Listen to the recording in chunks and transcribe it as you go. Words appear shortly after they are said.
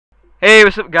Hey,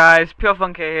 what's up guys? Pure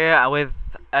Funky here with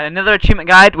another achievement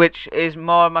guide, which is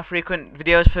more of my frequent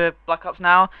videos for Black Ops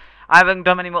now. I haven't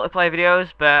done many multiplayer videos,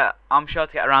 but I'm sure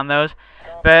to get around those.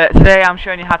 But today I'm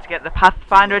showing you how to get the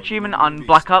Pathfinder achievement on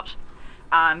Black Ops.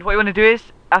 And what you want to do is,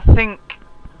 I think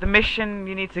the mission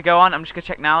you need to go on, I'm just going to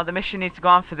check now, the mission you need to go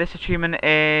on for this achievement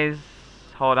is,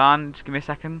 hold on, just give me a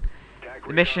second.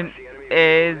 The mission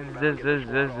is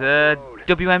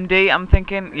WMD, I'm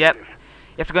thinking, yep.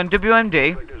 You have to go on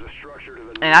WMD.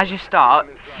 And as you start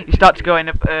to go in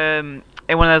one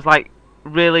of those like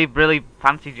really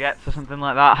fancy jets or something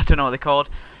like that. I don't know what they're called,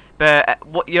 but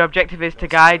what your objective is to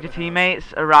guide your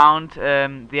teammates around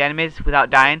the enemies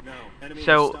without dying.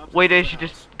 So what you do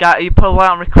is you pull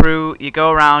out on recruit, you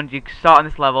go around, you start on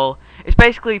this level. It's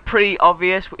basically pretty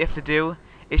obvious what you have to do.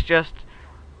 It's just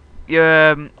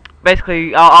you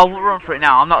basically I'll run for it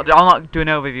now. I'm not doing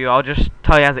an overview. I'll just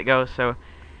tell you as it goes. So.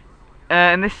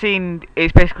 In this scene,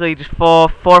 it's basically just four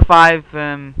or five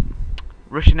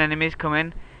Russian enemies come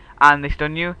in, and they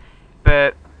stun you.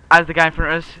 But as the guy in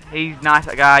front of us, he's nice,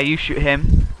 that guy. You shoot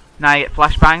him, now you get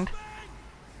flashbanged.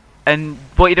 And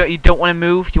what you don't want to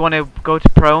move. You want to go to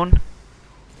prone.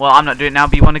 Well, I'm not doing it now,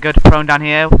 but you want to go to prone down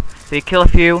here. So you kill a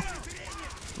few,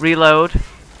 reload,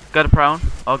 go to prone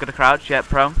or go to crouch. Yeah,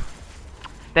 prone.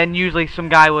 Then usually some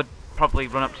guy would probably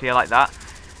run up to you like that.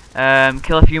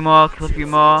 Kill a few more.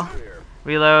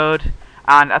 Reload,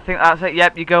 and I think that's it.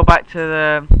 Yep, you go back to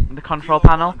the control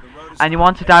panel, and you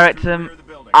want to direct them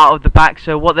out of the back.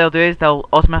 So what they'll do is they'll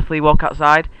automatically walk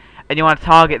outside, and you want to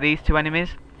target these two enemies.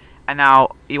 And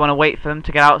now you want to wait for them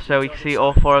to get out, so you can see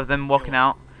all four of them walking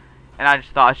out. And I just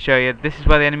thought I'd show you. This is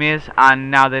where the enemy is, and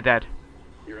now they're dead.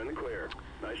 You're in the clear.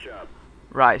 Nice job.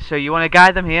 Right, so you want to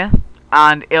guide them here,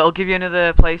 and it'll give you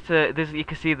another place to. You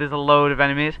can see there's a load of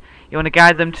enemies. You want to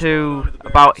guide them to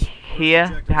about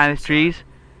here behind these trees.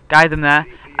 Guide them there,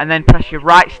 and then press your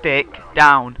right stick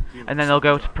down, and then they'll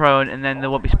go to prone, and then they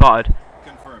won't be spotted.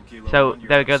 So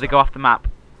there we go. They go off the map.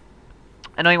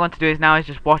 And all you want to do is now is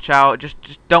just watch out. Just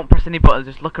don't press any buttons.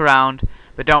 Just look around,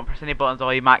 but don't press any buttons,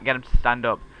 or you might get them to stand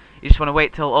up. You just want to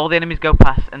wait till all the enemies go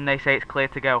past, and they say it's clear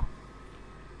to go.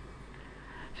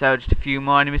 So just a few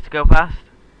more enemies to go past.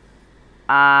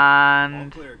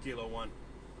 And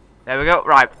there we go.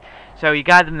 Right, so you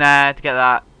guide them there to get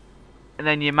that, and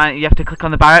then you have to click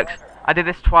on the barracks. I did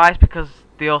this twice because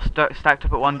they all stacked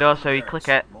up at one door, so you click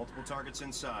it,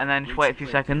 and then just wait a few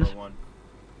seconds,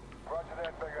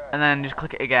 and then just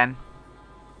click it again.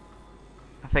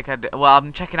 I think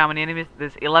I'm checking how many enemies.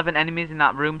 There's 11 enemies in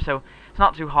that room, so it's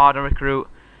not too hard to recruit.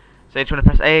 So you just want to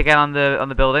press A again on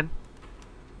the building,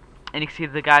 and you can see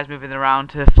the guys moving around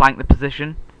to flank the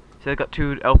position. So they've got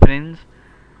two openings,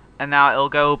 and now it'll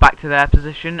go back to their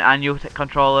position, and you'll take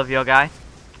control of your guy.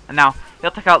 And now he'll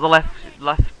take out the left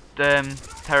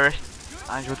terrorist,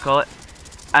 as you would call it,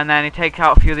 and then you take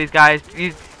out a few of these guys.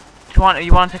 You want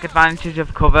to take advantage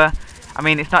of cover. I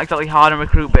mean, it's not exactly hard on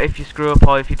recruit, but if you screw up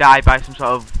or if you die by some sort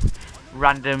of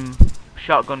random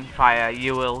shotgun fire,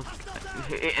 you will.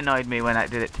 It annoyed me when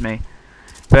it did it to me.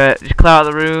 But just clear out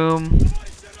the room,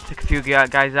 take a few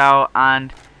guys out,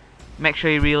 and make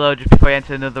sure you reload just before you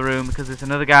enter another room, because there's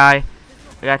another guy.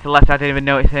 The guy to the left, I didn't even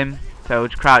notice him. So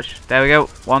just crouch. There we go.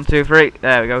 1, 2, 3.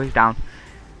 There we go. He's down.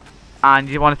 And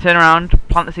you want to turn around,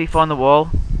 plant the C4 on the wall.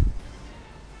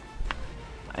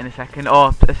 In a second. Or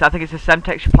I think it's a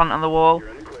Semtex you plant on the wall.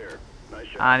 Nice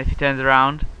job. And if he turns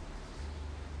around,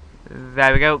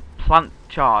 there we go. Plant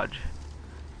charge.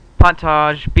 Plant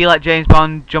charge. Be like James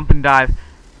Bond. Jump and dive.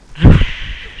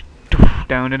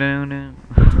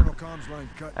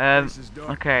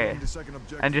 Okay,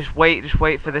 and just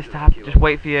wait for this to happen. Just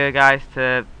wait for your guys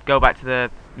to go back to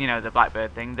the the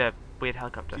Blackbird thing, the weird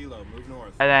helicopter, and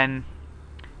then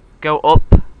go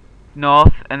up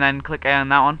north, and then click A on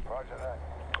that one,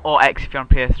 or X if you're on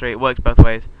PS3. It works both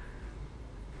ways.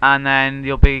 And then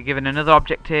you'll be given another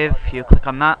objective. You click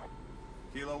on that.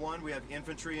 Kilo 1, we have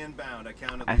infantry inbound. I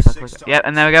counted Yep,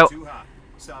 and there we go.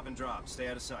 Stop and drop. Stay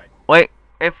out of sight. Wait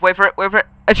for it.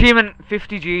 Achievement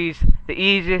 50 Gs. The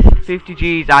easiest 50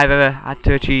 Gs I've ever had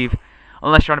to achieve.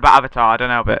 Unless you're on about Avatar, I don't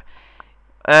know, but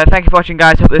thank you for watching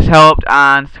guys, hope this helped,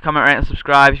 and comment, rate and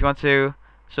subscribe if you want to.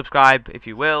 Subscribe if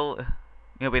you will.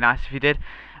 It'll be nice if you did.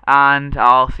 And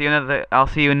I'll see you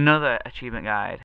in another achievement guide.